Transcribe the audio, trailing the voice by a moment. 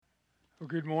Well,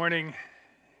 good morning,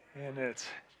 and it's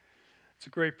a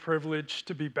great privilege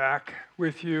to be back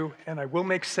with you, and I will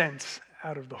make sense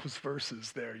out of those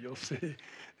verses there. You'll see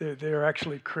they're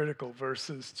actually critical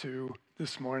verses to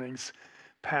this morning's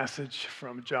passage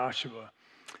from Joshua.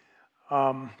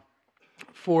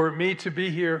 For me to be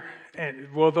here, and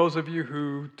well, those of you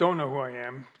who don't know who I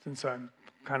am, since I'm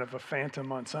kind of a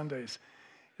phantom on Sundays,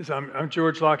 is I'm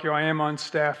George Lockyer. I am on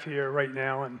staff here right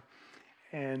now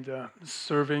and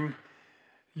serving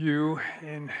you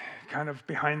in kind of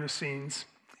behind the scenes.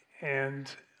 And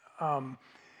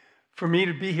for me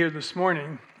to be here this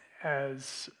morning,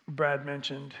 as Brad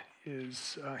mentioned,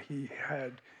 is he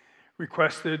had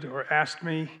requested or asked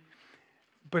me,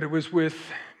 but it was with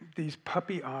these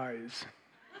puppy eyes.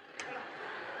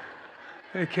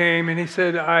 He came and he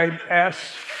said, I asked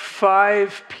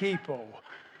 5 people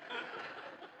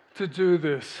to do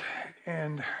this,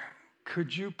 and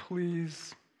could you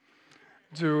please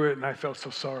do it? And I felt so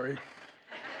sorry.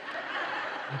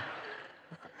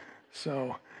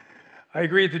 So I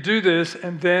agreed to do this,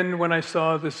 and then when I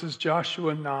saw this is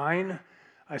Joshua 9,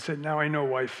 I said, now I know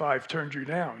why 5 turned you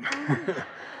down.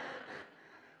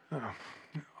 Oh,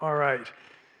 all right.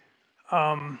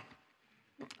 I'll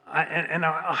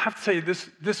have to say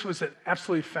this was an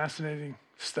absolutely fascinating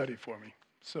study for me.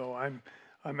 So I'm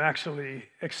actually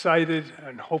excited,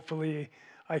 and hopefully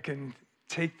I can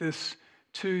take this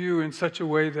to you in such a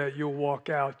way that you'll walk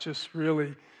out just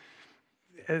really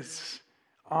as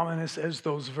ominous as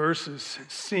those verses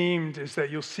seemed, is that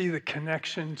you'll see the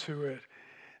connection to it,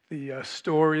 the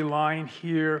storyline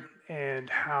here, and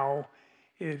how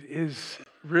it is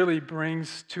really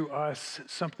brings to us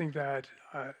something that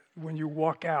when you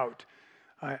walk out,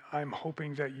 I'm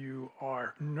hoping that you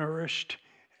are nourished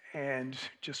and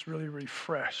just really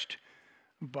refreshed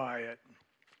by it.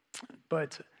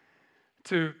 But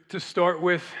to start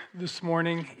with this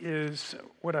morning is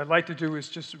what I'd like to do is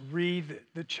just read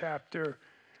the chapter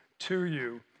to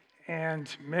you. And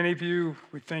many of you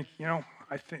would think,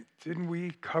 I think, didn't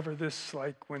we cover this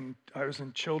like when I was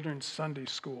in children's Sunday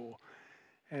school?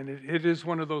 And it is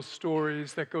one of those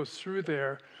stories that goes through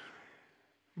there.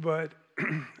 But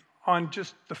on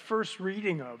just the first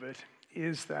reading of it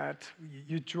is that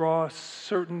you draw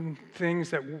certain things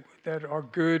that are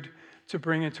good to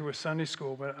bring into a Sunday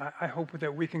school, but I hope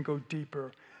that we can go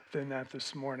deeper than that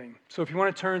this morning. So if you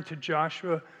want to turn to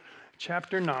Joshua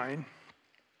chapter 9,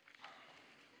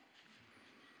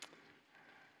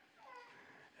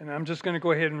 and I'm just going to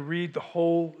go ahead and read the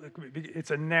whole.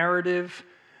 It's a narrative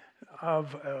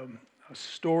of a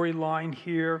storyline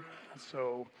here,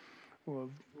 so we'll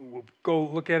go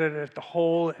look at it at the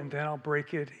whole, and then I'll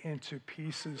break it into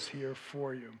pieces here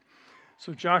for you.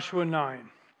 So Joshua 9.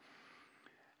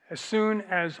 As soon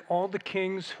as all the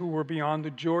kings who were beyond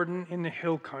the Jordan in the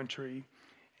hill country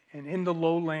and in the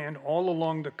lowland all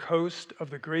along the coast of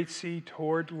the Great Sea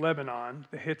toward Lebanon,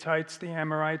 the Hittites, the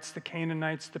Amorites, the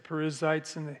Canaanites, the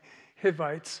Perizzites, and the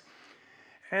Hivites,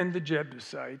 and the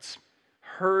Jebusites,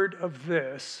 heard of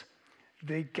this,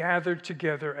 they gathered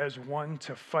together as one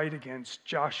to fight against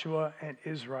Joshua and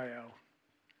Israel.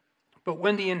 But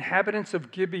when the inhabitants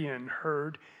of Gibeon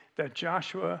heard that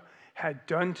Joshua had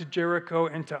done to Jericho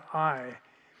and to Ai,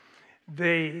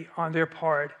 they, on their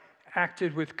part,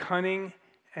 acted with cunning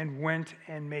and went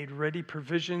and made ready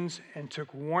provisions and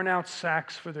took worn-out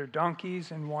sacks for their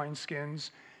donkeys and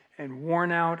wineskins, and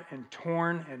worn-out and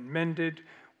torn and mended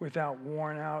with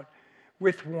worn-out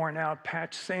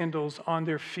patched sandals on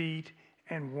their feet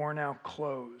and worn-out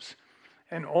clothes.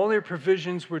 And all their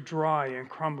provisions were dry and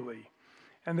crumbly.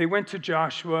 And they went to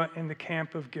Joshua in the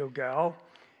camp of Gilgal,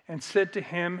 and said to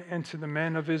him and to the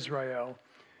men of Israel,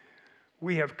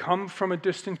 we have come from a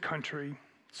distant country,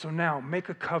 so now make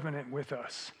a covenant with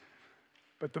us.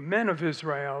 But the men of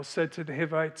Israel said to the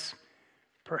Hivites,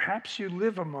 perhaps you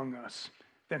live among us,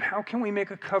 then how can we make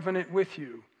a covenant with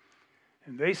you?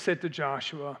 And they said to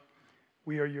Joshua,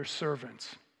 we are your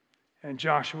servants. And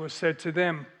Joshua said to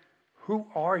them, who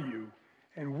are you,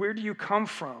 and where do you come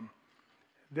from?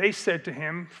 They said to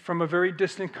him, from a very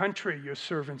distant country your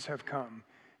servants have come,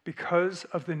 because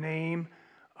of the name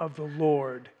of the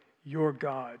Lord your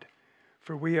God.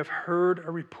 For we have heard a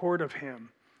report of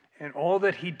him, and all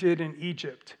that he did in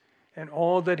Egypt, and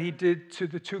all that he did to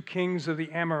the 2 kings of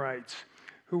the Amorites,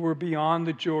 who were beyond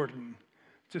the Jordan,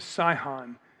 to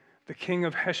Sihon, the king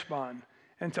of Heshbon,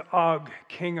 and to Og,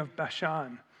 king of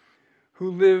Bashan,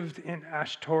 who lived in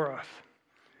Ashtaroth.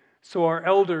 So our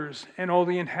elders and all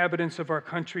the inhabitants of our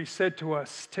country said to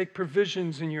us, take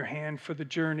provisions in your hand for the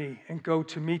journey and go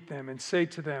to meet them and say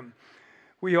to them,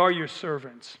 we are your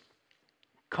servants.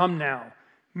 Come now,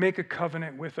 make a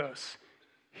covenant with us.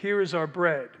 Here is our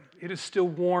bread. It is still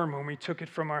warm when we took it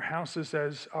from our houses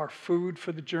as our food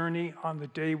for the journey on the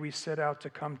day we set out to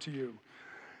come to you.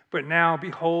 But now,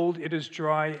 behold, it is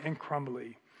dry and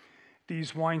crumbly.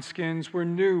 These wineskins were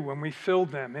new when we filled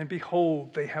them, and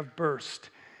behold, they have burst.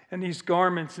 And these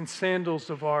garments and sandals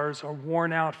of ours are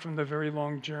worn out from the very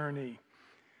long journey."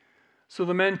 So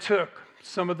the men took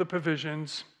some of the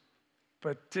provisions,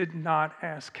 but did not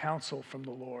ask counsel from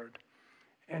the Lord.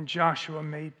 And Joshua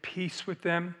made peace with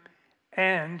them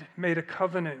and made a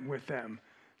covenant with them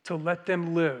to let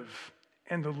them live.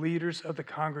 And the leaders of the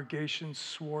congregation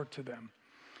swore to them.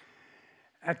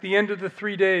 At the end of the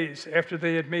 3 days after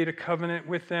they had made a covenant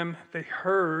with them, they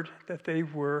heard that they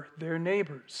were their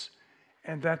neighbors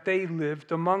and that they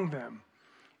lived among them.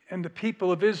 And the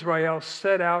people of Israel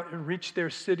set out and reached their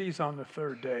cities on the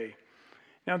 3rd day.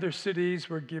 Now their cities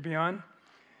were Gibeon,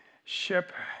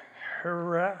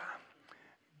 Shephirah,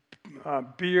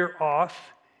 Beeroth,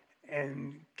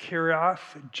 and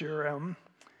Kiriath Jearim.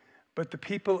 But the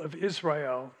people of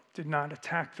Israel did not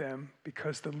attack them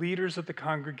because the leaders of the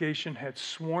congregation had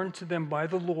sworn to them by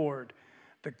the Lord,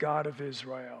 the God of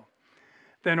Israel.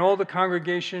 Then all the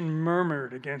congregation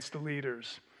murmured against the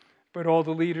leaders. But all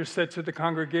the leaders said to the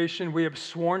congregation, "We have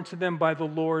sworn to them by the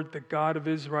Lord, the God of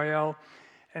Israel,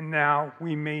 and now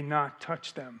we may not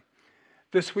touch them.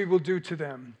 This we will do to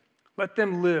them. Let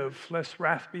them live, lest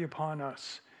wrath be upon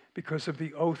us, because of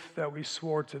the oath that we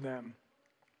swore to them."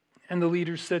 And the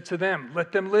leaders said to them,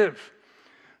 "Let them live."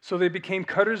 So they became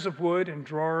cutters of wood and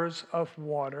drawers of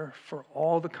water for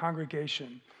all the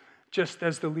congregation, just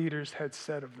as the leaders had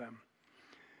said of them.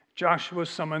 Joshua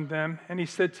summoned them, and he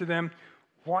said to them,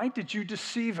 "Why did you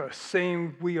deceive us,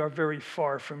 saying we are very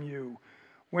far from you,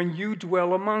 when you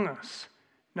dwell among us?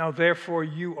 Now therefore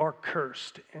you are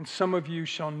cursed, and some of you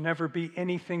shall never be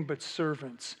anything but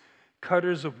servants,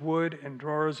 cutters of wood and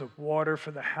drawers of water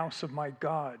for the house of my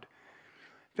God."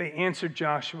 They answered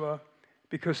Joshua,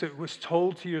 "Because it was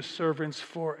told to your servants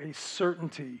for a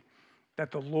certainty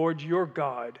that the Lord your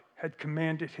God had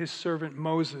commanded his servant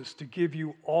Moses to give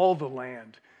you all the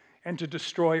land and to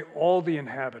destroy all the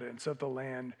inhabitants of the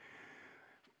land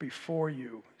before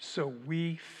you. So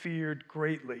we feared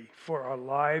greatly for our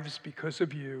lives because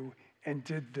of you and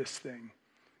did this thing.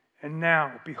 And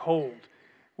now, behold,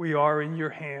 we are in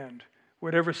your hand.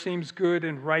 Whatever seems good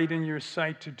and right in your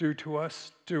sight to do to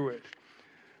us, do it."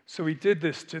 So he did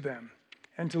this to them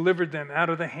and delivered them out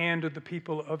of the hand of the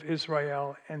people of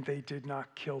Israel, and they did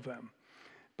not kill them.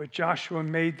 But Joshua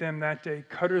made them that day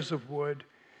cutters of wood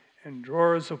and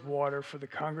drawers of water for the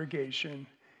congregation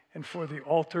and for the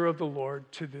altar of the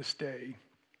Lord to this day,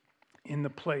 in the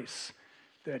place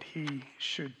that he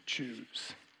should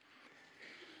choose.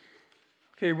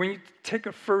 Okay, when you take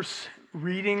a first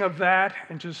reading of that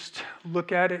and just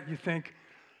look at it, you think,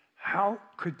 how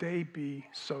could they be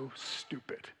so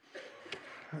stupid?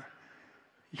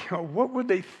 What were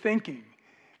they thinking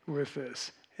with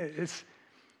this?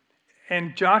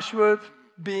 And Joshua,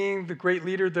 being the great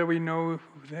leader that we know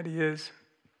that he is,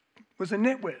 was a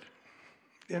nitwit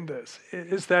in this.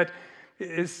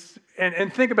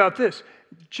 And think about this.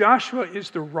 Joshua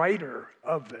is the writer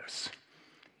of this.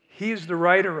 He is the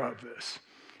writer of this.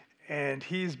 And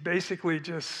he's basically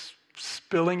just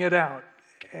spilling it out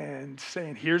and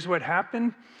saying, here's what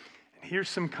happened, and here's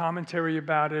some commentary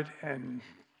about it, and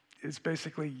it's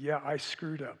basically, yeah, I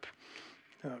screwed up.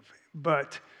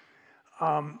 But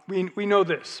we know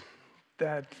this,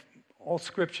 that all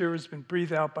Scripture has been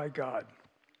breathed out by God,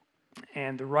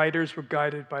 and the writers were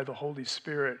guided by the Holy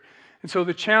Spirit. And so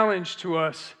the challenge to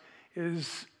us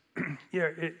is,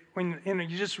 when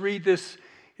you just read this,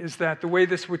 is that the way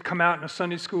this would come out in a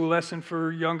Sunday school lesson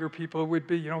for younger people would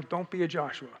be, don't be a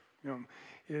Joshua.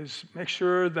 Is make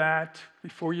sure that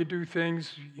before you do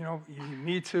things,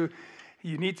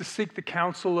 you need to seek the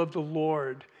counsel of the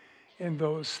Lord in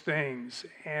those things.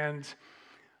 And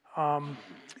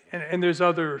there's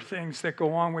other things that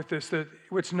go on with this. That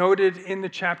what's noted in the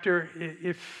chapter,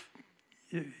 if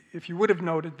you would have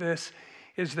noted this,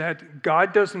 is that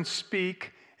God doesn't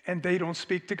speak and they don't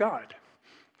speak to God.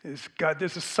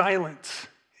 There's a silence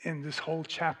in this whole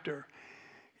chapter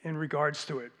in regards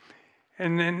to it.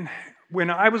 And then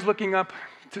when I was looking up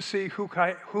to see who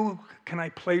can I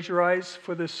plagiarize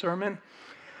for this sermon,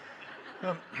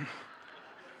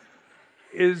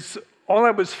 all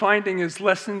I was finding is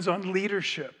lessons on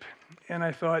leadership. And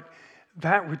I thought,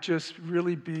 that would just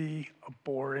really be a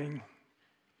boring,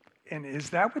 and is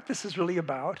that what this is really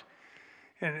about?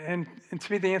 And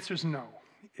to me, the answer is no,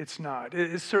 it's not.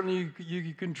 It's certainly,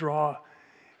 you can draw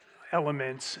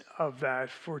elements of that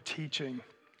for teaching,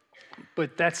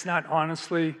 but that's not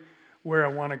honestly where I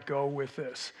want to go with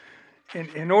this.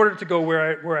 in order to go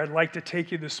where I'd like to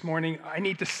take you this morning, I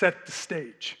need to set the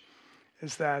stage.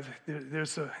 Is that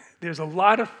there's a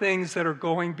lot of things that are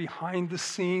going behind the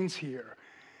scenes here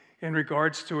in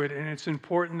regards to it, and it's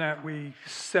important that we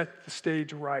set the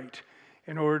stage right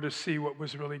in order to see what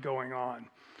was really going on.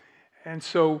 And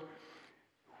so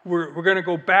we're going to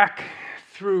go back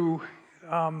through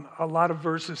a lot of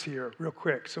verses here real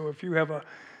quick. So if you have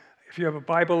a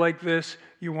Bible like this,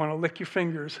 you want to lick your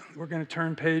fingers. We're going to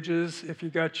turn pages. If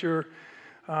you got your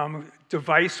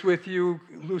device with you,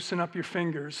 loosen up your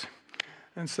fingers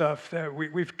and stuff. That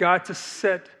we've got to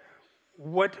set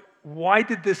why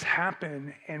did this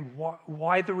happen, and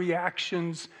why the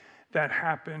reactions that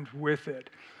happened with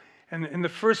it. And the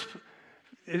first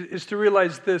is to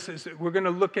realize this, is that we're going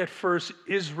to look at first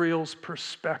Israel's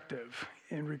perspective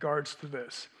in regards to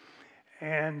this.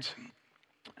 And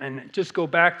just go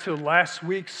back to last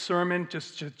week's sermon,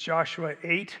 just to Joshua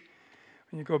 8.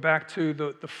 When you go back to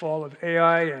the fall of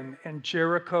Ai and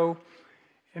Jericho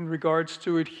in regards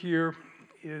to it here,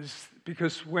 is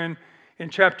because when in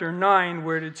chapter 9,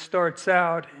 where it starts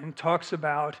out and talks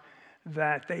about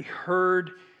that they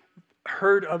heard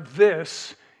of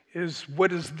this, is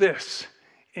what is this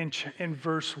in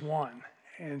verse 1.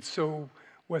 And so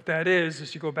what that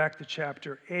is you go back to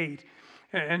chapter 8,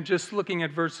 and just looking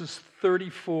at verses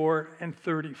 34 and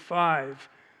 35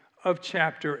 of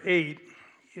chapter 8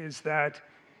 is that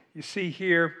you see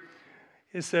here,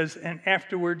 it says, and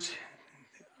afterwards,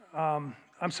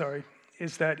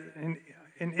 is that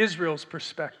in Israel's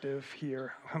perspective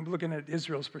here, I'm looking at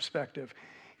Israel's perspective,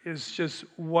 is just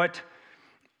what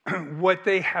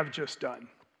they have just done.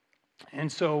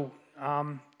 And so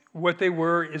what they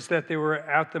were is that they were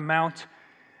at the mount,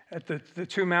 at the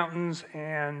two mountains,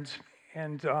 and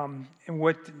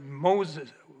what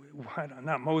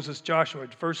Joshua,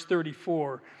 verse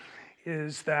 34,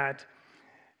 is that,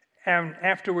 and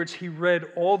afterwards he read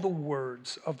all the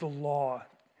words of the law,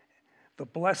 the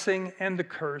blessing and the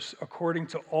curse, according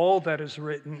to all that is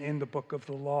written in the book of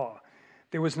the law.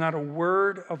 There was not a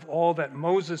word of all that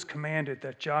Moses commanded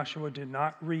that Joshua did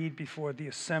not read before the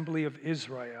assembly of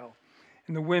Israel,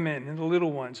 and the women and the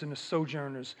little ones and the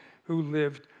sojourners who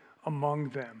lived among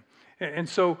them. And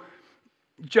so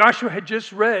Joshua had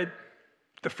just read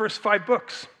the first 5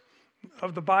 books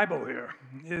of the Bible here.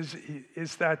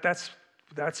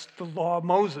 That's the law of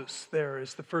Moses there,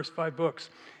 is the first 5 books.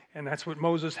 And that's what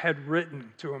Moses had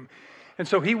written to him. And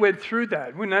so he went through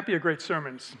that. Wouldn't that be a great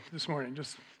sermon this morning?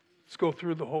 Just let's go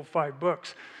through the whole 5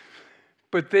 books.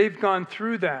 But they've gone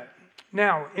through that.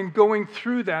 Now, in going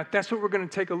through that, that's what we're going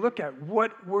to take a look at.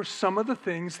 What were some of the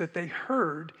things that they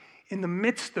heard in the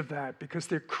midst of that? Because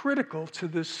they're critical to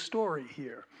this story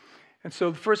here. And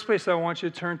so the first place I want you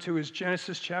to turn to is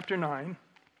Genesis chapter 9.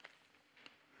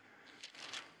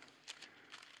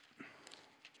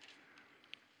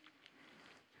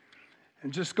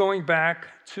 And just going back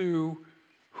to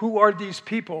who are these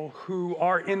people who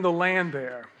are in the land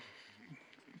there?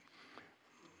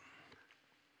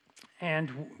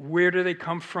 And where do they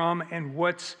come from? And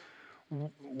what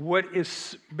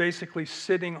is basically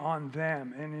sitting on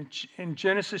them? And in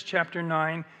Genesis chapter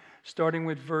 9, starting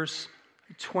with verse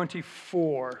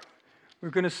 24,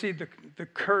 we're going to see the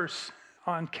curse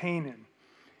on Canaan.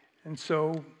 And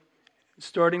so,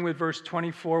 starting with verse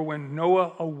 24, when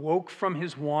Noah awoke from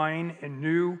his wine and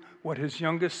knew what his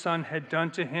youngest son had done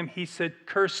to him, he said,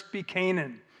 "Cursed be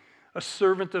Canaan, a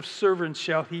servant of servants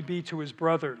shall he be to his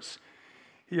brothers."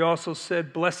 He also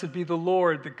said, "Blessed be the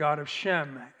Lord, the God of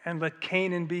Shem, and let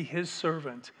Canaan be his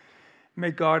servant. May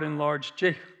God enlarge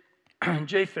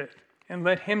Japheth, and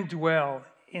let him dwell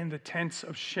in the tents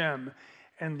of Shem,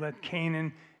 and let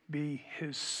Canaan be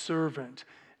his servant."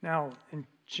 Now, in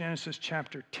Genesis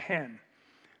chapter 10,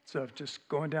 so just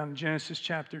going down to Genesis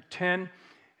chapter 10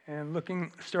 and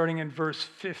starting in verse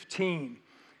 15.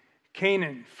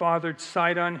 Canaan fathered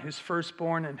Sidon, his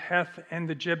firstborn, and Heth, and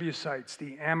the Jebusites,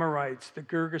 the Amorites, the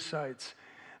Girgashites,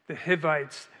 the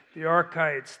Hivites, the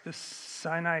Archites, the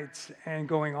Sinites, and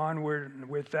going onward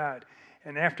with that.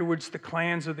 And afterwards the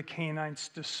clans of the Canaanites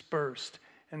dispersed,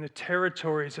 and the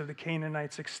territories of the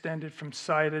Canaanites extended from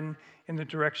Sidon in the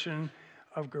direction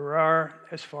of Gerar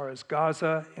as far as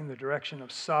Gaza, in the direction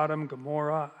of Sodom,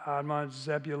 Gomorrah, Admah,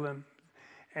 Zebulun,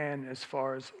 and as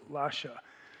far as Lasha.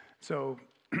 So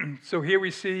here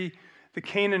we see the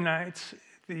Canaanites,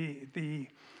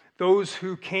 those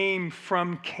who came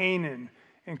from Canaan,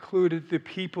 included the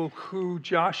people who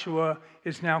Joshua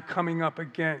is now coming up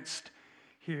against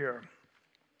here.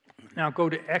 Now go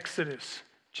to Exodus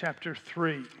chapter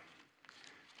 3.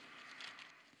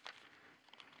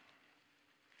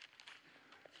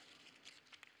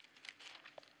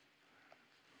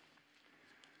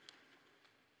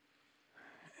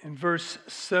 in verse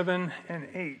 7 and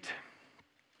 8.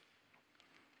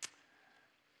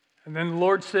 And then the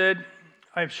Lord said,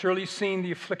 I have surely seen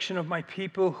the affliction of my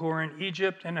people who are in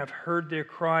Egypt, and have heard their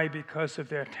cry because of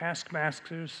their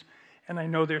taskmasters, and I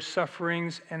know their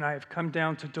sufferings, and I have come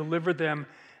down to deliver them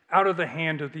out of the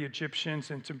hand of the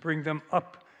Egyptians, and to bring them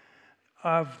up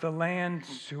of the land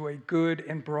to a good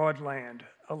and broad land,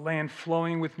 a land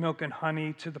flowing with milk and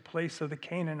honey, to the place of the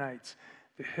Canaanites,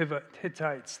 the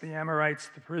Hittites, the Amorites,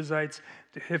 the Perizzites,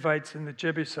 the Hivites, and the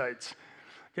Jebusites.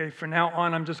 Okay, from now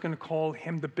on, I'm just going to call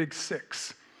him the Big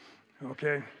Six.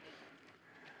 Okay?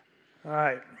 All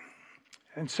right.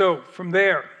 And so from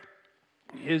there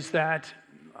is that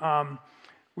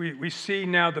we see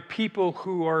now the people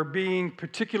who are being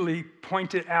particularly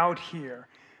pointed out here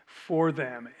for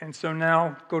them. And so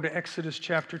now go to Exodus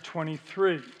chapter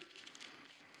 23.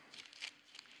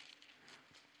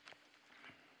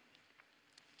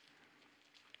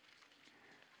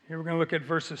 Here we're going to look at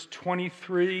verses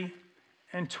 23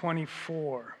 and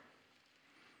 24.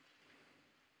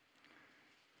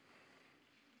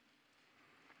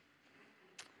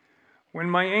 When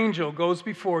my angel goes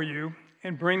before you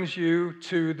and brings you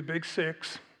to the Big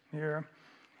Six here,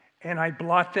 and I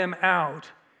blot them out,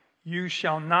 you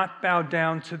shall not bow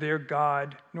down to their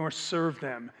God, nor serve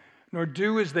them, nor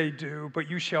do as they do, but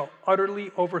you shall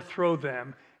utterly overthrow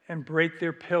them and break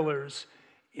their pillars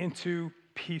into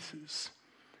pieces.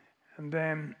 And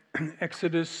then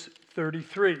Exodus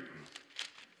 33.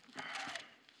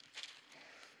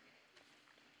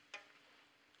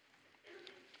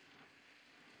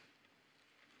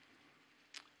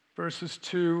 Verses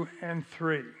 2 and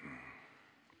 3.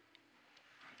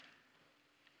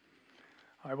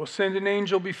 I will send an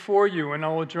angel before you, and I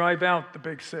will drive out the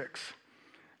Big Six.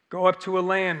 Go up to a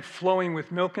land flowing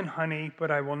with milk and honey, but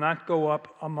I will not go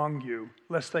up among you,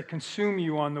 lest I consume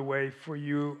you on the way, for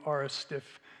you are a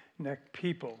stiff-necked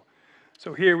people.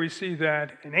 So here we see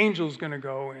that an angel's going to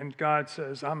go, and God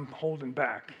says, I'm holding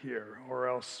back here, or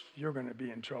else you're going to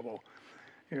be in trouble.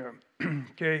 Here.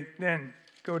 Okay, then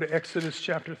go to Exodus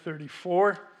chapter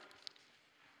 34,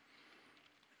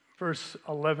 verse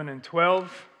 11 and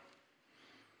 12.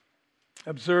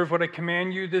 Observe what I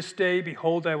command you this day.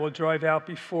 Behold, I will drive out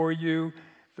before you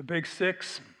the Big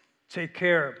Six. Take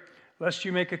care, lest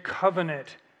you make a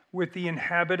covenant with the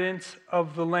inhabitants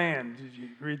of the land. Did you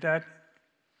read that?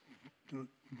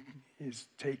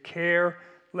 Take care,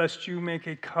 lest you make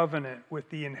a covenant with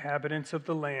the inhabitants of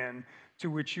the land to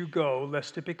which you go,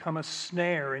 lest it become a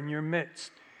snare in your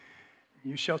midst.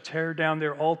 You shall tear down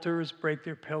their altars, break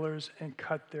their pillars, and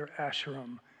cut their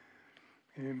asherim.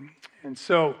 And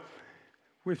so,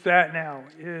 with that now,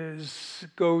 is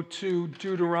go to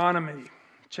Deuteronomy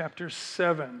chapter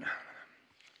 7.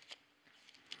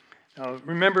 Now,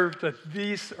 remember that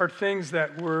these are things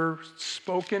that were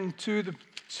spoken to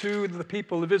the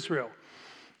people of Israel,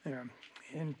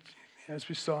 as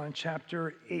we saw in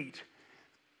chapter 8.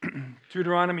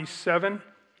 Deuteronomy 7,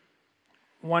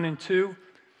 1 and 2.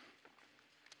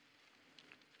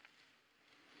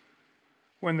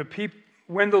 When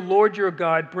the Lord your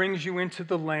God brings you into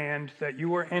the land that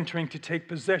you are entering to take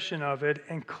possession of it,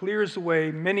 and clears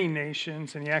away many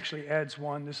nations, and he actually adds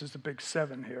one, this is the big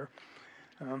seven here.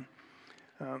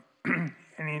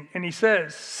 And he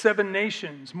says, 7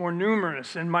 nations more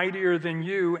numerous and mightier than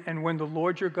you, and when the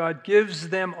Lord your God gives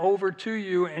them over to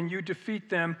you and you defeat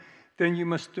them, then you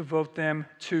must devote them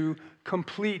to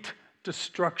complete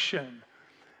destruction.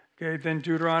 Okay, then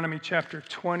Deuteronomy chapter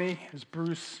 20, as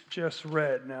Bruce just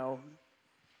read. Now,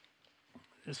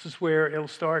 this is where it'll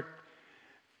start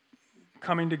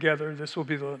coming together. This will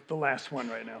be the last one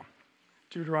right now.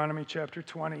 Deuteronomy chapter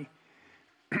 20.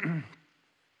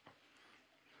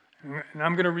 And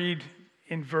I'm going to read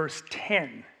in verse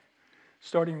 10,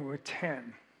 starting with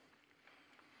 10.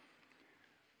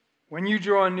 When you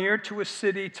draw near to a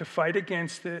city to fight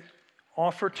against it,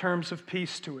 offer terms of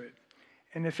peace to it.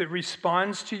 And if it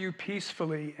responds to you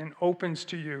peacefully and opens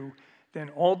to you, then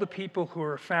all the people who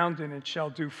are found in it shall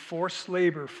do forced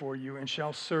labor for you and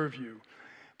shall serve you.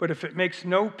 But if it makes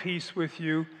no peace with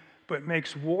you, but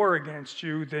makes war against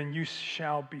you, then you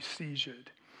shall besiege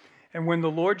it. And when the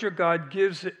Lord your God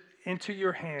gives it into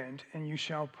your hand, and you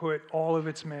shall put all of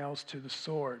its males to the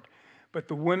sword. But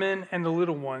the women and the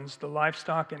little ones, the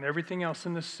livestock and everything else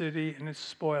in the city and its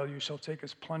spoil, you shall take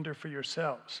as plunder for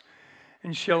yourselves.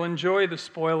 And you shall enjoy the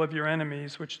spoil of your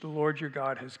enemies, which the Lord your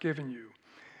God has given you.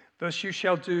 Thus you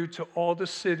shall do to all the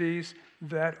cities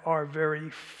that are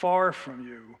very far from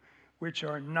you, which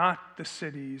are not the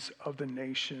cities of the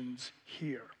nations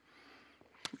here.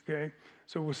 Okay?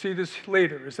 So we'll see this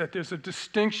later, is that there's a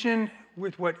distinction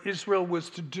with what Israel was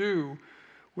to do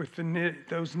with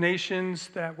those nations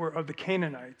that were of the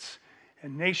Canaanites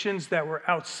and nations that were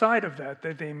outside of that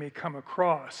they may come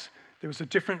across. There was a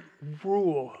different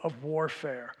rule of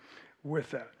warfare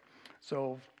with that.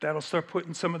 So that'll start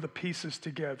putting some of the pieces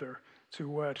together to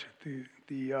what the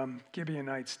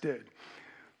Gibeonites did.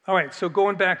 All right, so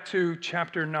going back to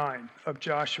chapter 9 of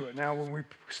Joshua. Now when we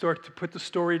start to put the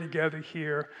story together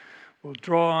here, we'll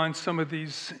draw on some of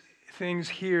these things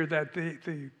here that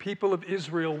the people of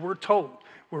Israel were told,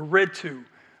 were read to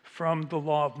from the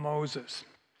law of Moses.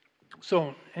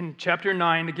 So in chapter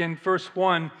 9, again, verse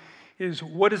 1 is,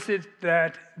 what is it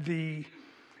that the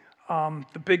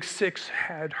big six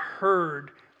had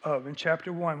heard of in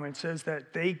chapter 1 when it says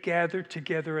that they gathered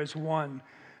together as one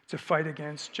to fight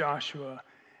against Joshua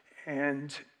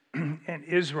and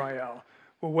Israel?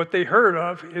 Well, what they heard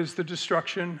of is the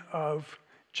destruction of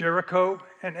Jericho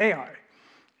and Ai.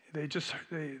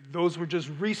 Those were just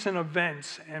recent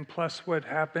events, and plus what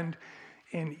happened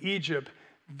in Egypt.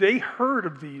 They heard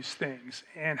of these things.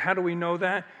 And how do we know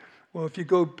that? Well, if you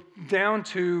go down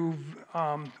to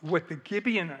what the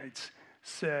Gibeonites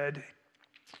said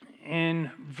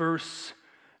in verse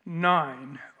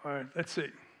 9, let's see.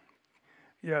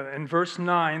 Yeah, in verse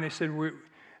 9, they said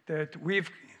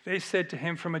they said to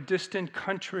him, "From a distant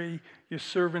country your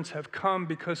servants have come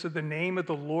because of the name of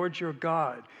the Lord your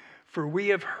God. For we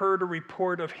have heard a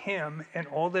report of him and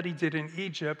all that he did in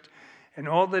Egypt and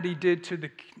all that he did to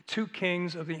the two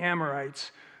kings of the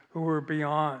Amorites who were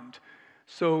beyond."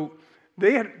 So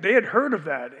they had heard of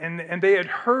that, and they had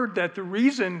heard that the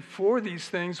reason for these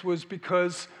things was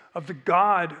because of the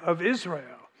God of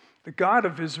Israel. The God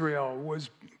of Israel was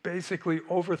basically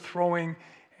overthrowing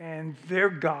and their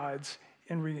gods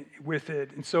with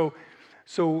it. And so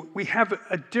we have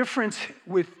a difference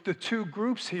with the two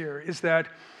groups here, is that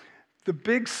the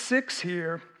big six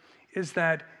here is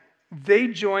that they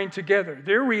joined together.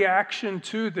 Their reaction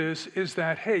to this is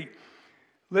that, hey,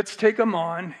 let's take them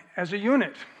on as a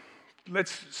unit. They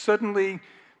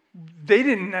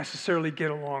didn't necessarily get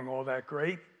along all that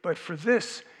great, but for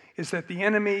this is that the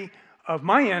enemy of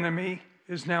my enemy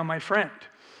is now my friend.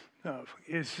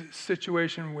 His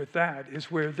situation with that is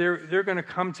where they're going to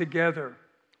come together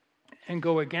and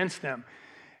go against them.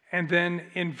 And then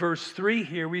in verse 3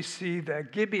 here, we see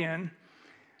that Gibeon,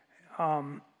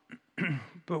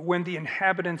 but when the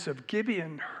inhabitants of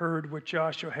Gibeon heard what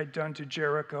Joshua had done to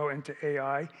Jericho and to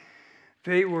Ai,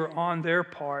 they on their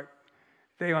part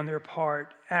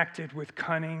acted with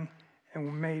cunning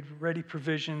and made ready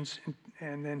provisions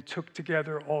and then took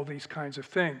together all these kinds of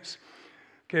things.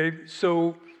 Okay,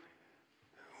 so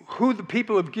who the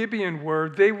people of Gibeon were,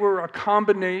 they were a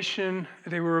combination,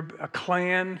 they were a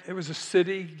clan, it was a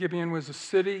city, Gibeon was a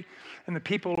city, and the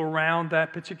people around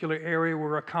that particular area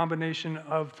were a combination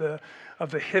of the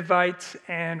Hivites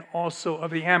and also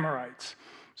of the Amorites.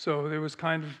 So there was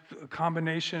kind of a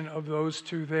combination of those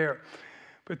two there.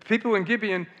 But the people in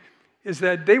Gibeon is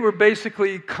that they were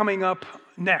basically coming up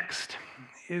next,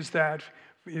 is that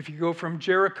if you go from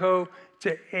Jericho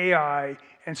to Ai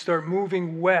and start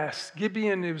moving west,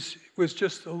 Gibeon was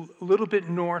just a little bit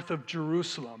north of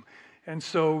Jerusalem. And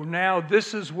so now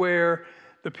this is where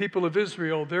the people of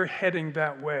Israel, they're heading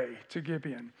that way to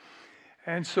Gibeon.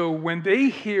 And so when they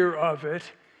hear of it,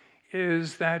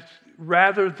 is that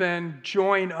rather than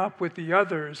join up with the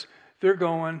others, they're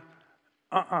going,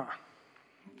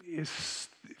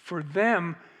 For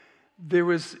them, there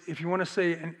was, if you want to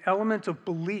say, an element of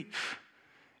belief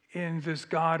in this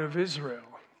God of Israel,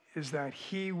 is that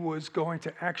he was going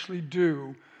to actually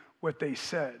do what they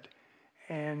said.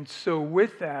 And so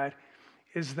with that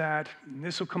is that, and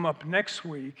this will come up next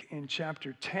week in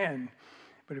chapter 10,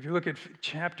 but if you look at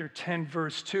chapter 10,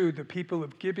 verse 2, the people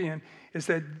of Gibeon, is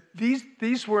that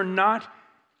these were not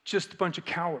just a bunch of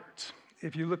cowards.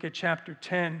 If you look at chapter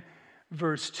 10,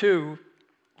 verse 2,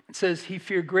 it says, "He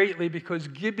feared greatly because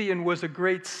Gibeon was a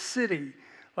great city,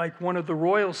 like one of the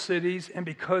royal cities, and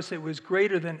because it was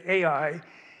greater than Ai,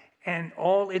 and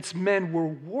all its men were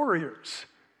warriors."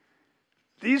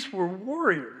 These were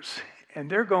warriors,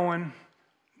 and they're going,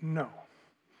 no,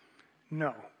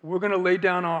 we're going to lay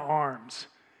down our arms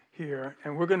here,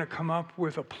 and we're going to come up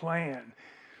with a plan.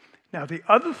 Now, the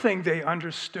other thing they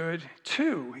understood,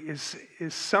 too, is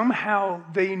somehow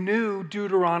they knew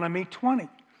Deuteronomy 20.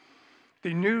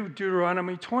 They knew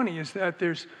Deuteronomy 20 is that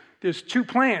there's two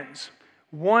plans.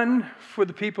 One for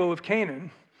the people of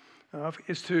Canaan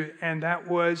and that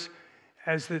was,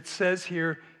 as it says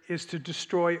here, is to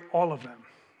destroy all of them.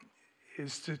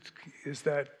 Is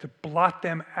that to blot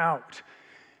them out.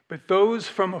 But those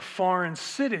from a foreign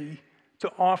city,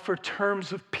 to offer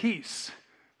terms of peace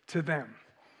to them.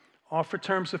 Offer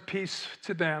terms of peace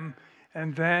to them,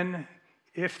 And then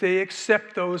if they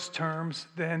accept those terms,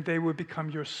 then they would become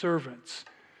your servants.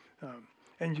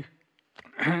 And you,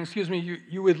 excuse me,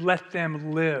 you would let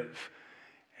them live.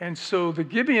 And so the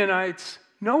Gibeonites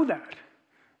know that.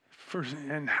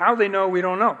 And how they know, we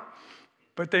don't know.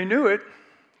 But they knew it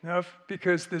enough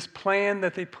because this plan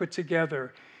that they put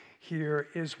together here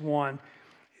is one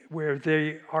where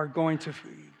they are going to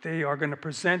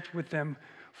present with them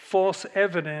false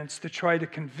evidence to try to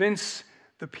convince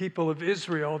the people of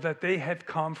Israel that they had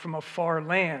come from a far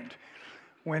land,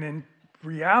 when in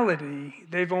reality,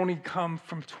 they've only come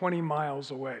from 20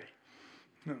 miles away.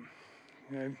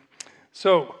 Okay.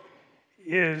 So,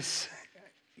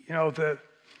 the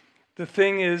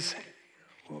thing is,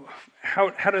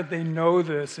 how did they know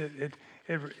this? It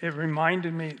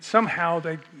reminded me, somehow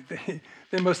they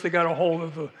must have got a hold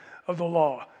of the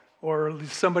law, or at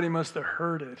least somebody must have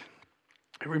heard it.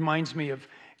 It reminds me of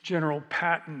General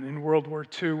Patton in World War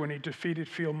II when he defeated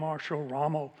Field Marshal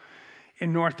Rommel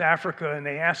in North Africa, and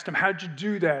they asked him, "How'd you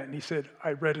do that?" And he said,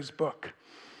 "I read his book."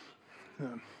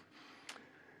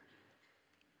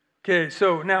 Okay,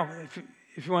 so now,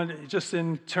 if you want, just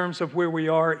in terms of where we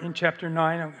are in chapter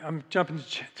 9, I'm jumping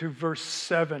to verse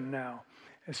 7 now.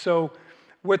 And so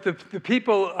what the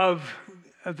people of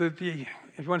the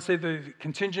if you want to say the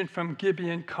contingent from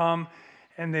Gibeon come,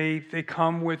 and they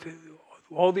come with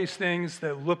all these things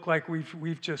that look like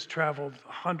we've just traveled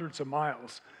hundreds of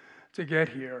miles to get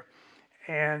here.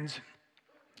 And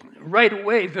right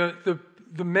away, the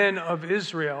men of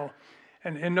Israel,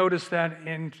 and notice that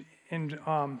in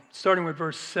starting with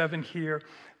verse 7 here,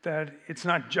 that it's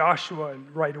not Joshua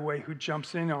right away who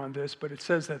jumps in on this, but it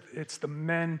says that it's the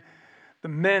men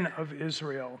of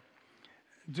Israel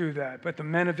do that. But the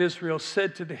men of Israel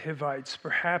said to the Hivites,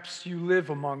 "Perhaps you live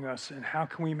among us, and how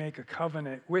can we make a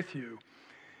covenant with you?"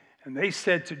 And they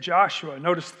said to Joshua,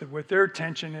 notice that what their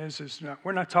attention is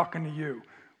we're not talking to you,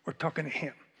 we're talking to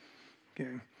him.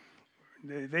 Okay?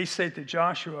 They said to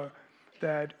Joshua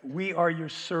that we are your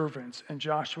servants. And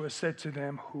Joshua said to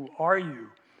them, "Who are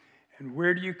you? And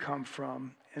where do you come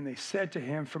from?" And they said to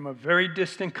him, "From a very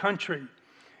distant country.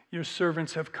 Your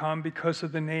servants have come because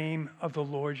of the name of the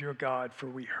Lord your God. For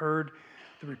we heard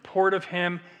the report of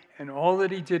him and all that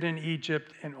he did in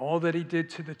Egypt and all that he did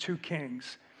to the two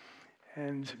kings."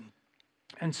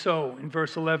 And so, in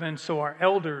verse 11, "So our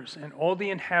elders and all the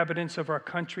inhabitants of our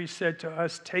country said to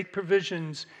us, 'Take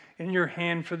provisions in your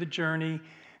hand for the journey.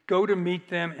 Go to meet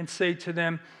them and say to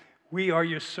them, we are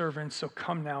your servants, so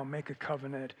come now, make a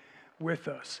covenant with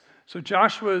us.'" So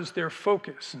Joshua is their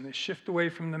focus, and they shift away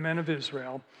from the men of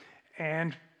Israel.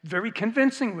 And very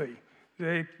convincingly,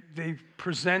 they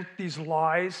present these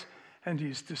lies and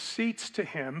these deceits to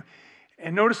him.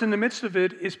 And notice in the midst of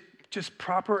it is just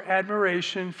proper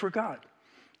admiration for God,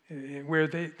 where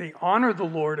they honor the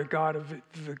Lord,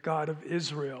 the God of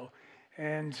Israel.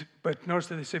 But notice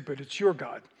that they say, "But it's your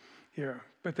God here."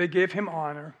 But they gave him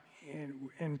honor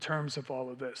in terms of all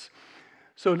of this.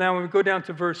 So now when we go down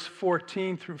to verse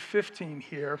 14 through 15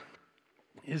 here,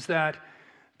 is that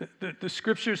the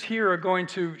scriptures here are going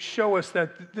to show us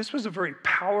that this was a very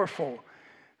powerful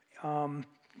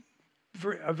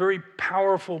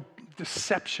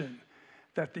deception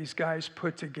that these guys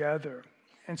put together.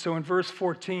 And so in verse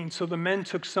 14, "So the men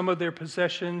took some of their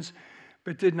possessions,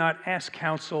 but did not ask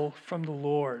counsel from the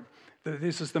Lord."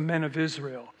 This is the men of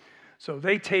Israel. So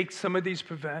they take some of these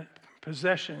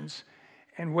possessions,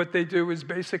 and what they do is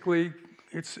basically,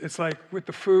 it's like with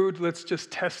the food, let's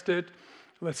just test it.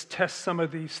 Let's test some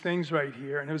of these things right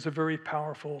here. And it was a very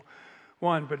powerful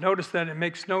one. But notice that it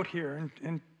makes note here,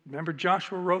 and remember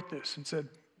Joshua wrote this and said,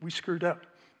 "We screwed up.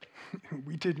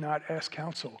 We did not ask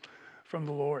counsel from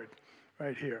the Lord,"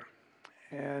 right here.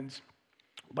 And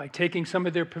by taking some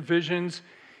of their provisions,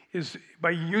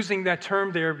 by using that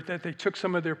term there, that they took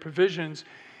some of their provisions,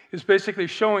 is basically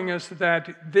showing us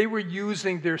that they were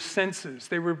using their senses.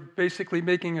 They were basically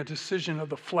making a decision of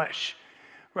the flesh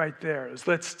right there.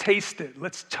 Let's taste it,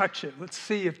 let's touch it, let's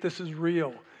see if this is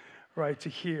real, right, to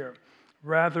hear,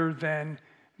 rather than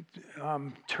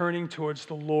turning towards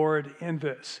the Lord in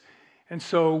this. And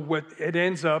so what it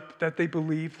ends up that they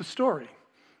believe the story.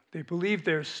 They believe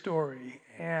their story,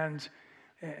 and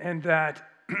that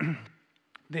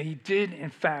they did in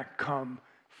fact come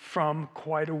from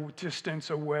quite a distance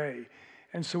away.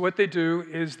 And so what they do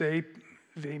is they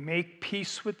make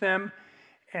peace with them,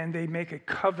 and they make a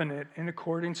covenant in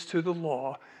accordance to the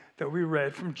law that we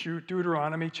read from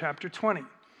Deuteronomy chapter 20.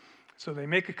 So they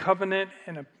make a covenant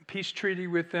and a peace treaty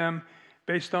with them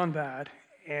based on that,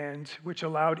 and which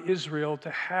allowed Israel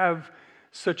to have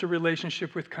such a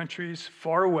relationship with countries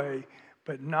far away,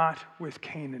 but not with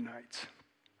Canaanites.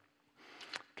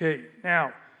 Okay,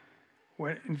 now,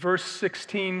 in verse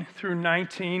 16 through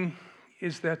 19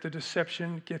 is that the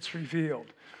deception gets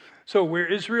revealed. So where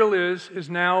Israel is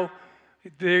now,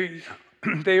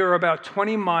 they are about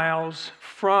 20 miles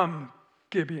from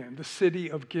Gibeon, the city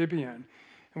of Gibeon.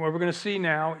 And what we're going to see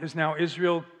now is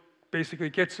Israel basically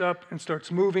gets up and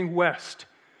starts moving west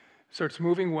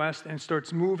and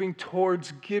starts moving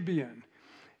towards Gibeon.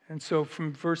 And so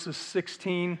from verses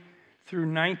 16 through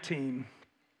 19,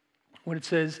 what it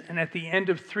says, and at the end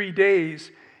of 3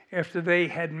 days, after they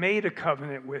had made a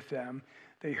covenant with them,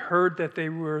 they heard that they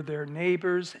were their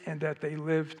neighbors and that they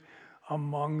lived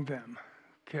among them.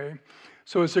 Okay?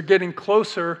 So as they're getting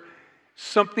closer,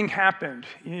 something happened,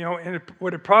 and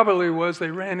what it probably was,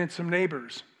 they ran into some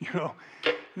neighbors, and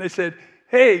they said,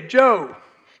 "Hey, Joe,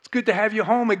 it's good to have you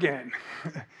home again."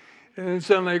 And then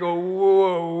suddenly they go,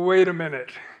 "Whoa, wait a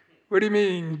minute. What do you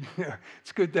mean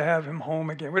it's good to have him home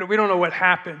again?" We don't know what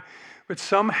happened, but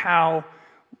somehow,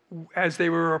 as they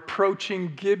were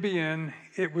approaching Gibeon,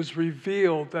 it was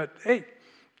revealed that, hey,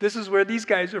 this is where these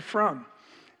guys are from.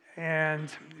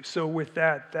 And so with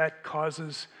that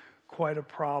causes quite a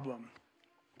problem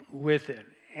with it.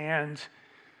 And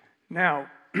now,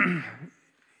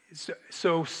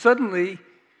 so suddenly,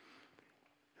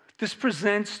 this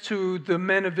presents to the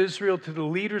men of Israel, to the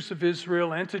leaders of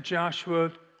Israel, and to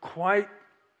Joshua quite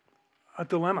a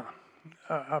dilemma,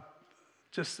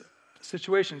 just a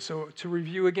situation. So to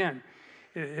review again,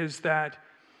 is that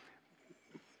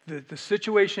the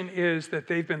situation is that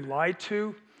they've been lied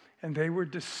to and they were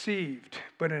deceived.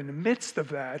 But in the midst of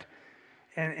that,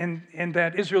 and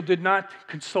that Israel did not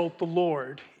consult the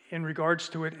Lord in regards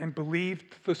to it and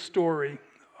believed the story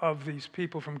of these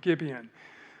people from Gibeon.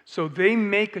 So they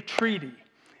make a treaty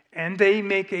and they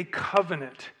make a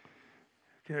covenant,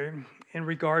 okay, in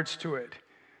regards to it.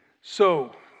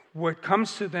 So what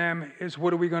comes to them is,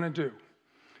 what are we going to do?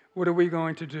 What are we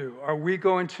going to do? Are we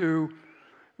going to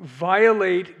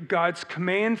violate God's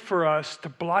command for us to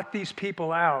blot these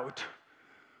people out,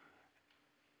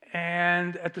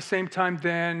 and at the same time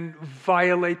then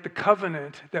violate the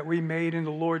covenant that we made in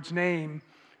the Lord's name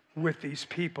with these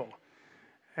people?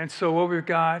 And so what we've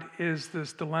got is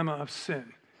this dilemma of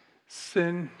sin.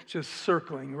 Sin just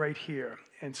circling right here.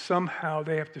 And somehow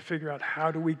they have to figure out,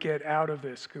 how do we get out of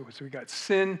this? So we got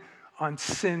sin on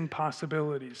sin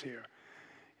possibilities here.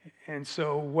 And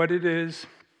so what it is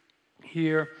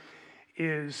here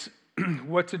is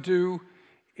what to do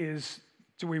is,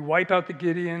 do we wipe out the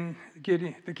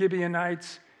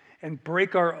Gibeonites and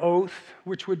break our oath,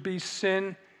 which would be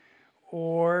sin,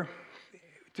 or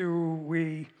do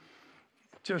we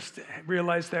just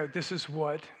realize that this is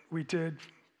what we did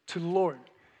to the Lord,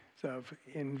 so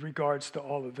in regards to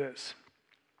all of this?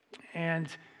 And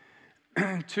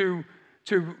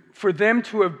for them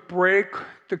to have break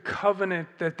the covenant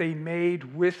that they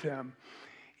made with them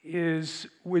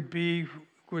would be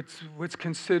what's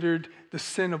considered the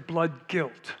sin of blood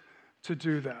guilt to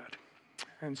do that.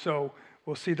 And so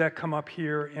we'll see that come up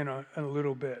here in a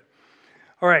little bit.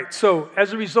 All right, so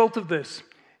as a result of this,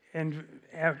 and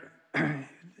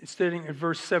stating in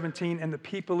verse 17, and the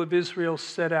people of Israel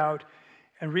set out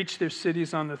and reached their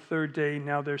cities on the third day.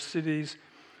 Now their cities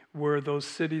were those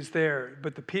cities there,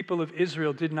 but the people of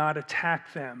Israel did not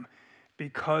attack them,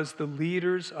 because the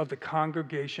leaders of the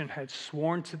congregation had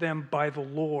sworn to them by the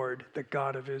Lord, the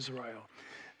God of Israel.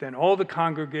 Then all the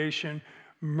congregation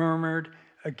murmured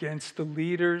against the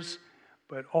leaders,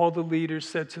 but all the leaders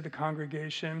said to the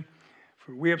congregation,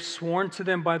 "For we have sworn to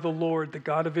them by the Lord, the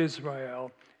God of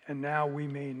Israel, and now we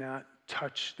may not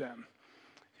touch them."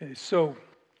 Okay, so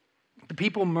the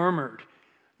people murmured.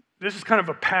 This is kind of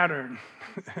a pattern.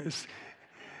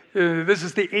 This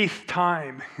is the 8th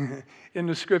time in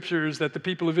the scriptures that the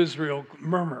people of Israel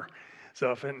murmur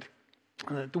stuff. And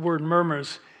the word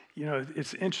murmurs,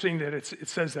 it's interesting that it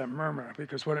says that, murmur,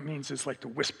 because what it means is like to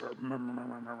whisper,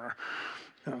 murmur,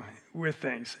 with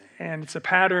things. And it's a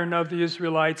pattern of the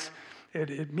Israelites.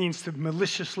 It means to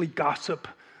maliciously gossip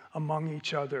among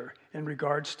each other in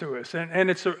regards to us. And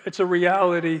it's a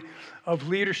reality of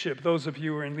leadership. Those of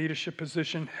you who are in leadership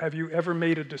position, have you ever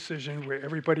made a decision where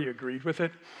everybody agreed with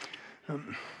it?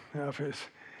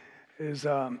 Is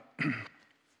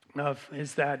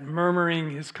that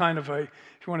murmuring is kind of if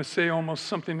you want to say almost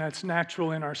something that's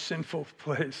natural in our sinful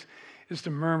place, is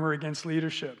to murmur against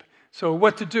leadership. So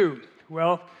what to do?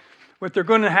 Well, what they're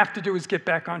going to have to do is get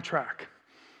back on track.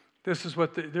 This is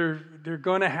what they're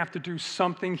going to have to do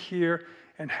something here.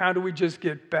 And how do we just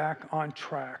get back on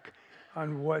track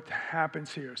on what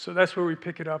happens here? So that's where we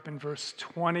pick it up in verse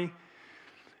 20,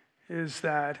 is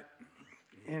that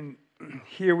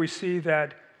here we see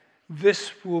that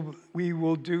we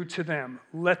will do to them.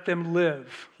 Let them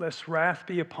live, lest wrath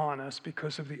be upon us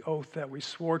because of the oath that we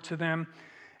swore to them.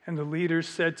 And the leaders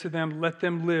said to them, let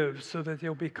them live, so that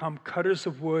they'll become cutters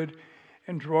of wood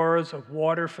and drawers of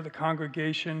water for the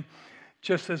congregation,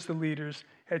 just as the leaders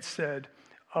had said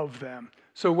of them.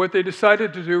 So what they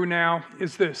decided to do now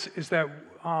is this, is that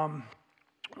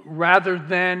rather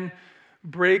than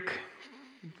break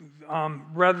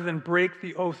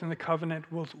the oath and the covenant,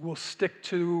 we'll stick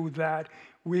to that.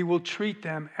 We will treat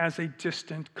them as a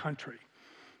distant country.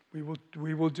 We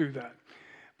will do that.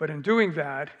 But in doing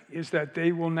that is that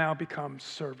they will now become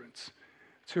servants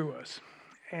to us.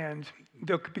 And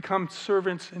they'll become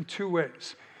servants in two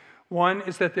ways. One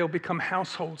is that they'll become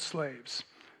household slaves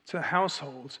to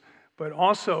households, but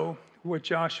also what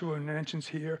Joshua mentions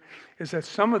here is that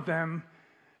some of them,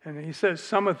 and he says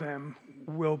some of them,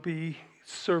 will be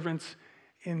servants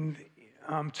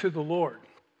to the Lord.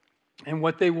 And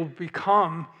what they will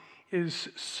become is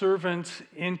servants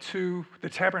into the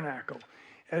tabernacle.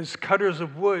 As cutters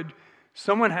of wood,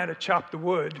 someone had to chop the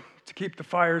wood to keep the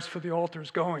fires for the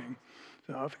altars going.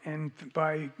 And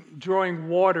by drawing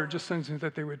water, just means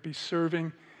that they would be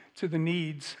serving to the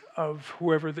needs of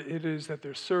whoever it is that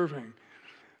they're serving.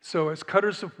 So as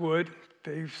cutters of wood,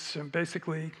 they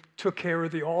basically took care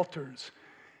of the altars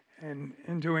and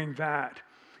in doing that.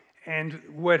 And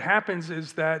what happens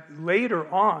is that later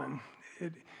on,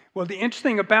 the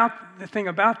interesting thing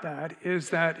about that is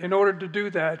that in order to do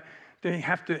that, they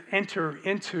have to enter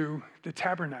into the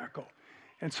tabernacle.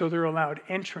 And so they're allowed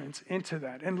entrance into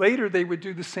that. And later they would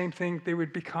do the same thing. They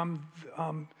would become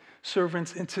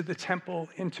servants into the temple,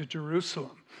 into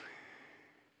Jerusalem.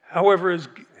 However,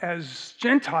 as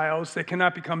Gentiles, they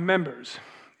cannot become members.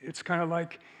 It's kind of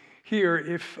like here,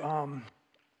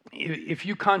 if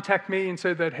you contact me and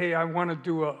say that, hey, I want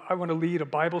to lead a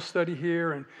Bible study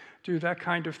here and do that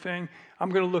kind of thing, I'm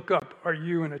going to look up, are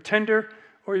you an attender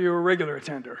or are you a regular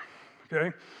attender?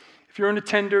 Okay? If you're an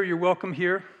attender, you're welcome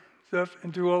here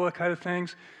and do all that kind of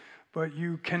things, but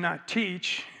you cannot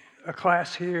teach a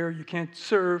class here, you can't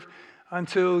serve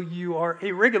until you are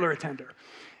a regular attender.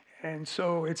 And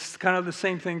so it's kind of the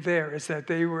same thing there, is that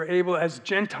they were able, as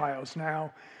Gentiles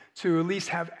now, to at least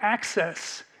have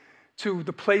access to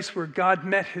the place where God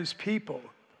met his people,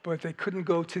 but they couldn't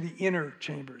go to the inner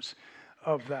chambers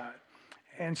of that.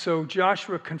 And so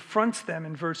Joshua confronts them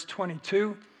in verse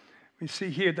 22. We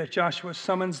see here that Joshua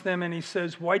summons them and he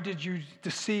says, why did you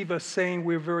deceive us, saying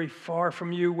we're very far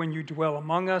from you when you dwell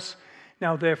among us?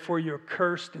 Now therefore you're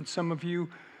cursed, and some of you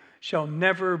shall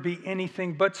never be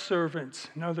anything but servants.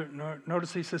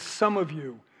 Notice he says, some of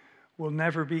you will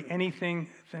never be anything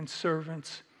than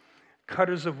servants,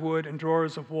 cutters of wood and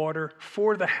drawers of water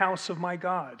for the house of my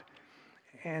God.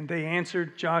 And they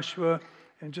answered Joshua,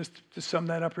 and just to sum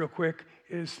that up real quick,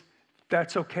 is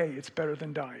that's okay, it's better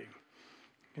than dying.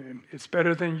 And it's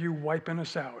better than you wiping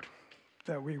us out,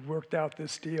 that we worked out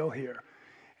this deal here.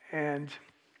 And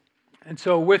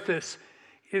so with this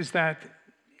is that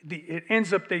it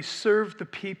ends up they serve the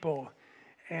people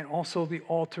and also the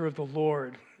altar of the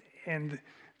Lord. And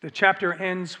the chapter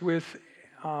ends with,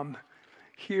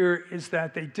 here is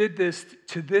that they did this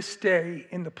to this day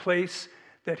in the place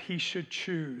that he should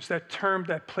choose. That term,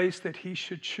 that place that he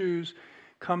should choose,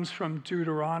 comes from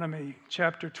Deuteronomy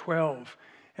chapter 12.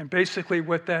 And basically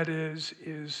what that is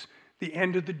the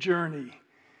end of the journey.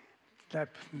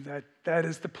 That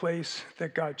is the place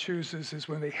that God chooses, is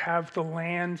when they have the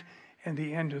land and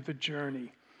the end of the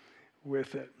journey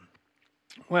with it.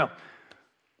 Well,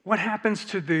 what happens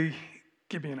to the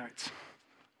Gibeonites?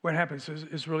 What happens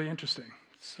is really interesting.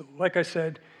 So like I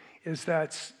said, is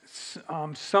that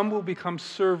some will become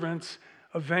servants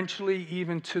eventually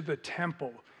even to the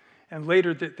temple. And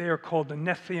later that they are called the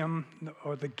Nethium,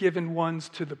 or the given ones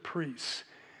to the priests.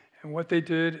 And what they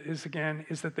did is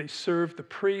that they served the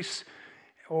priests,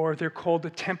 or they're called the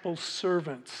temple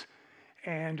servants.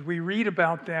 And we read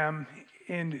about them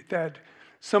in that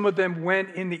some of them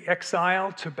went in the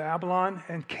exile to Babylon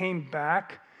and came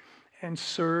back and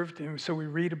served. And so we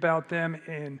read about them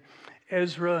in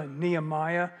Ezra and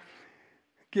Nehemiah.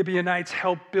 Gibeonites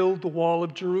helped build the wall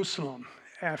of Jerusalem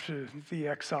after the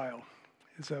exile.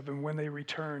 And when they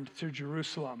returned to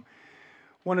Jerusalem.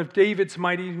 One of David's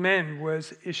mighty men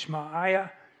was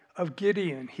Ishmaiah of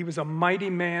Gideon. He was a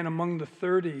mighty man among the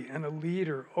 30 and a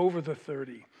leader over the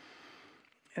 30.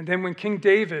 And then when King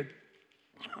David,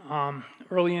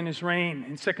 early in his reign,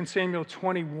 in 2 Samuel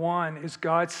 21, is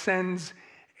God sends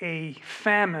a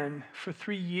famine for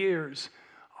 3 years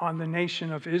on the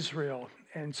nation of Israel.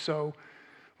 And so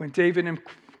when David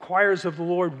inquires of the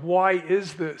Lord, why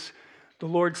is this? The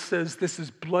Lord says this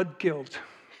is blood guilt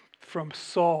from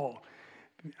Saul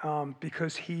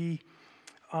because he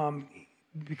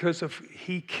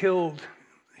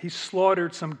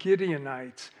slaughtered some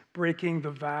Gideonites, breaking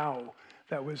the vow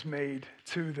that was made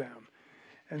to them.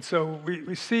 And so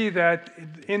we see that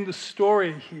in the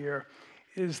story here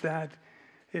is that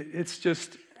it's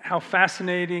just how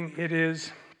fascinating it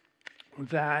is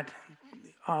that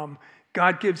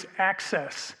God gives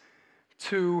access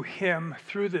to him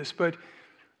through this. But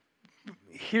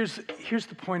here's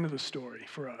the point of the story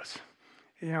for us.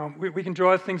 You know, we can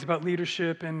draw things about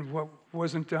leadership and what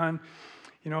wasn't done.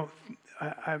 You know,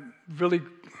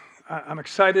 I'm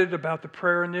excited about the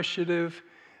prayer initiative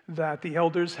that the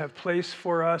elders have placed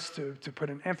for us to put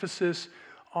an emphasis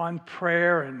on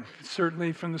prayer. And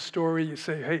certainly from the story, you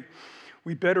say, hey,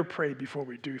 we better pray before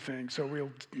we do things, or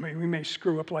we may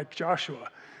screw up like Joshua.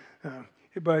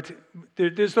 But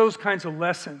there's those kinds of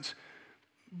lessons.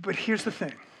 But here's the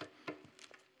thing.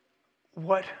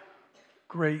 What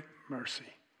great mercy.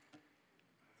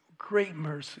 Great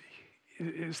mercy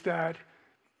is that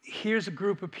here's a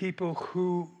group of people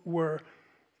who were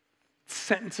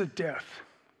sentence of death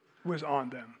was on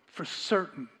them. For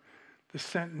certain, the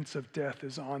sentence of death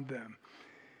is on them.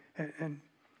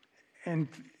 And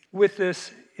with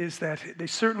this is that they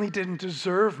certainly didn't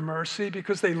deserve mercy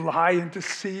because they lie and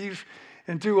deceive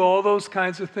and do all those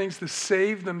kinds of things to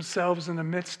save themselves in the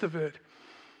midst of it.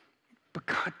 But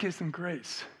God gives them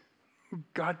grace.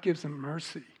 God gives them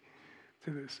mercy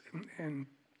to this. And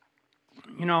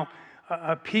you know,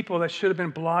 people that should have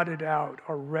been blotted out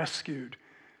are rescued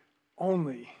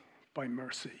only by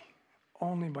mercy.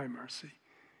 Only by mercy.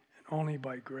 And only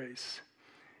by grace.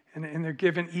 And they're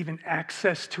given even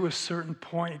access to a certain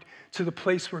point, to the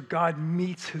place where God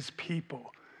meets his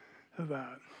people.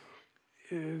 That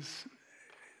is,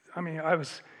 I mean,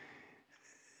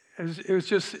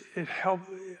 it helped.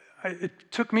 It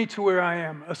took me to where I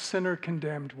am, a sinner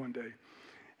condemned one day,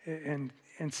 and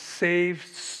saved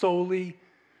solely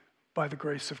by the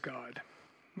grace of God.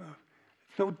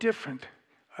 No different.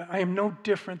 I am no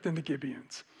different than the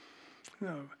Gibeons.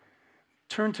 No.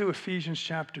 Turn to Ephesians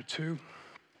chapter 2,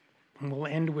 and we'll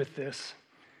end with this.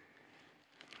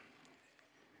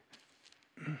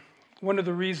 One of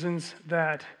the reasons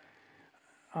that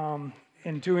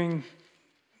in doing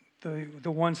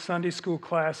the one Sunday school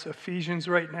class, Ephesians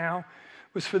right now,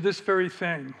 was for this very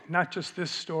thing, not just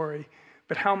this story,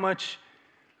 but how much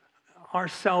our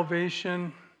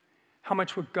salvation, how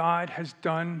much what God has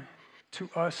done to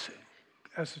us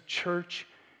as a church,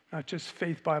 not just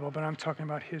Faith Bible, but I'm talking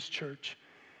about his church,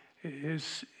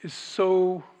 is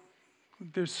so,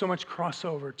 there's so much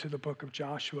crossover to the book of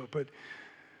Joshua. But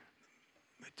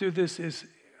do this is,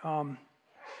 I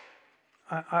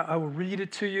will read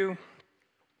it to you.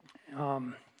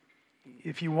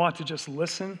 If you want to just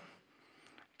listen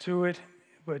to it,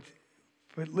 but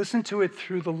listen to it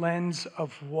through the lens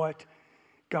of what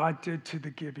God did to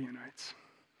the Gibeonites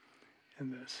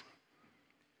in this.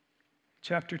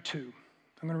 Chapter 2.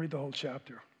 I'm going to read the whole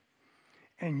chapter.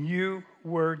 And you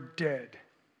were dead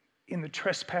in the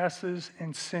trespasses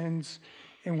and sins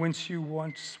in which you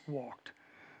once walked,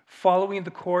 following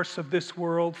the course of this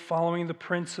world, following the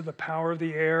prince of the power of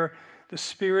the air, the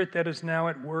spirit that is now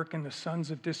at work in the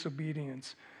sons of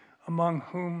disobedience, among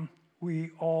whom we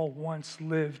all once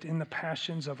lived in the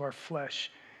passions of our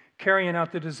flesh, carrying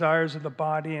out the desires of the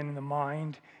body and the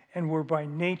mind, and were by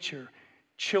nature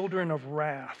children of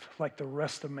wrath like the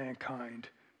rest of mankind.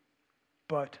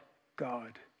 But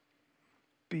God,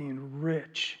 being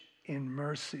rich in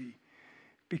mercy,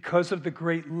 because of the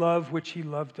great love which he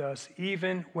loved us,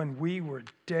 even when we were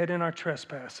dead in our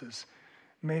trespasses,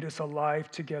 made us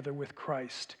alive together with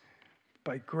Christ.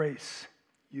 By grace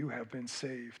you have been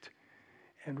saved,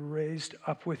 and raised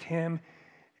up with him,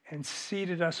 and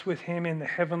seated us with him in the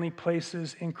heavenly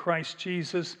places in Christ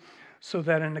Jesus, so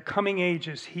that in the coming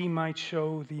ages he might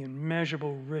show the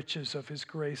immeasurable riches of his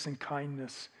grace and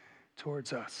kindness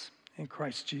towards us in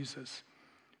Christ Jesus.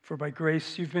 For by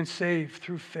grace you've been saved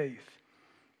through faith.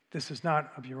 This is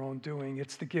not of your own doing,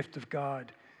 it's the gift of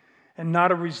God, and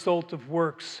not a result of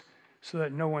works, so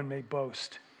that no one may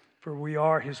boast. For we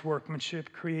are his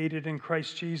workmanship, created in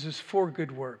Christ Jesus for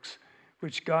good works,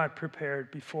 which God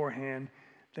prepared beforehand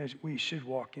that we should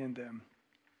walk in them.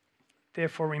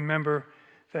 Therefore remember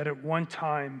that at one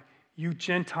time you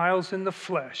Gentiles in the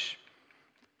flesh,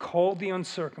 called the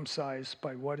uncircumcised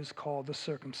by what is called the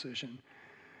circumcision,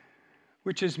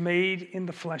 which is made in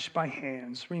the flesh by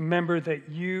hands. Remember that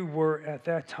you were at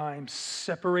that time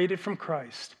separated from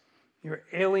Christ. You were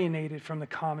alienated from the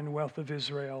commonwealth of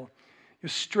Israel. You're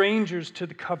strangers to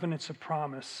the covenants of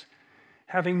promise,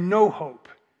 having no hope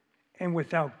and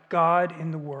without God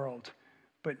in the world.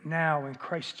 But now in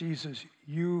Christ Jesus,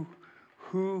 you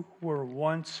who were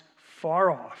once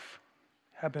far off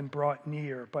have been brought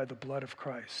near by the blood of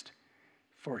Christ.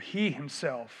 For he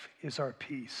himself is our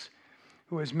peace,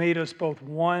 who has made us both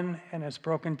one and has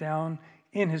broken down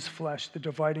in his flesh the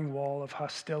dividing wall of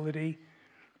hostility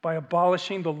by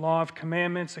abolishing the law of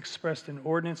commandments expressed in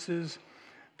ordinances,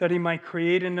 that he might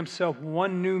create in himself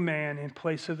one new man in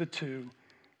place of the two,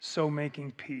 so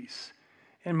making peace,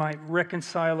 and might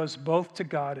reconcile us both to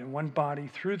God in one body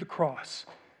through the cross,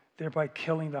 thereby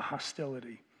killing the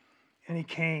hostility. And he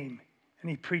came, and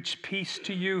he preached peace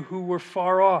to you who were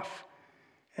far off,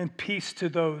 and peace to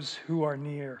those who are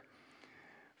near.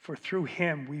 For through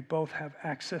him we both have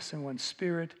access in one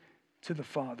spirit to the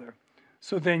Father.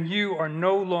 So then you are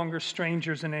no longer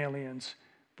strangers and aliens,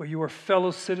 but you are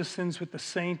fellow citizens with the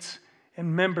saints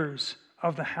and members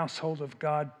of the household of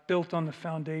God, built on the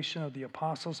foundation of the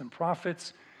apostles and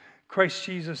prophets, Christ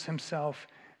Jesus himself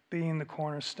being the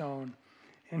cornerstone,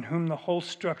 in whom the whole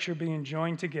structure being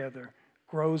joined together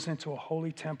grows into a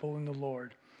holy temple in the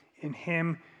Lord. In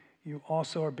him you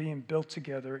also are being built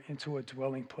together into a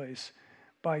dwelling place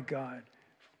by God,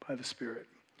 by the Spirit.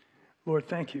 Lord,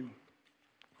 thank you.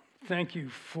 Thank you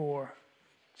for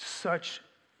such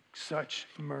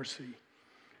mercy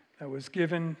that was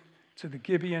given to the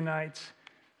Gibeonites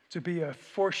to be a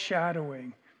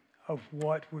foreshadowing of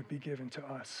what would be given to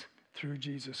us through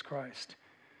Jesus Christ.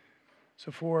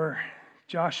 So for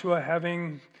Joshua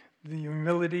having the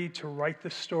humility to write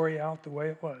this story out the way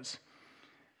it was,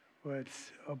 but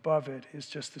above it is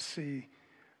just to see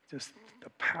just the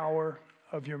power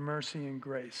of your mercy and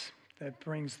grace that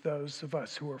brings those of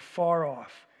us who are far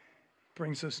off,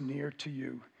 brings us near to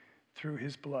you through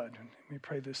his blood. We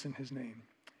pray this in his name.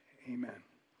 Amen.